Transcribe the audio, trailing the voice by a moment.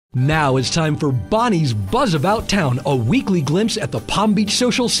Now it's time for Bonnie's Buzz About Town, a weekly glimpse at the Palm Beach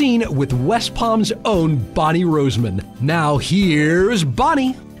social scene with West Palm's own Bonnie Roseman. Now here's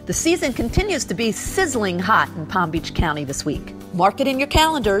Bonnie. The season continues to be sizzling hot in Palm Beach County this week. Mark it in your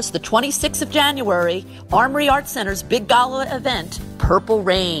calendars, the 26th of January, Armory Arts Center's big gala event, Purple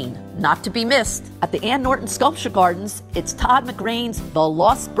Rain. Not to be missed. At the Ann Norton Sculpture Gardens, it's Todd McGrain's The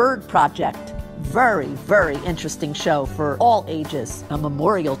Lost Bird Project. Very, very interesting show for all ages, a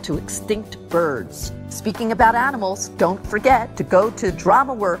memorial to extinct birds. Speaking about animals, don't forget to go to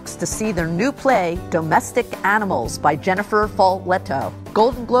DramaWorks to see their new play, Domestic Animals by Jennifer Folletto.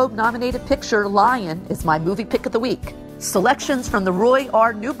 Golden Globe nominated picture Lion is my movie pick of the week. Selections from the Roy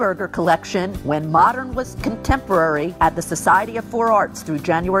R. Neuberger collection, When Modern Was Contemporary, at the Society of Four Arts through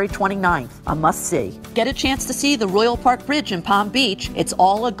January 29th. A must-see. Get a chance to see the Royal Park Bridge in Palm Beach. It's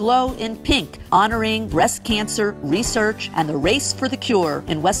all aglow in pink, honoring breast cancer research and the race for the cure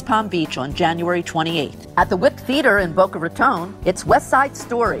in West Palm Beach on January 28th. At the Wick Theater in Boca Raton, it's West Side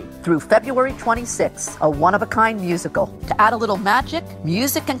Story through February 26th, a one-of-a-kind musical. To add a little magic,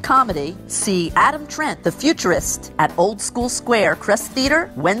 music, and comedy, see Adam Trent, the Futurist, at Old School Square, Crest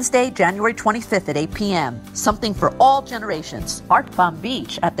Theater, Wednesday, January 25th at 8 p.m. Something for all generations. Art Palm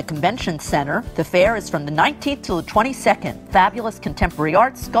Beach at the Convention Center. The fair is from the 19th to the 22nd. Fabulous contemporary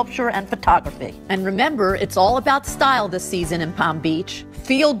art, sculpture, and photography. And remember, it's all about style this season in Palm Beach.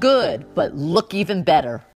 Feel good, but look even better.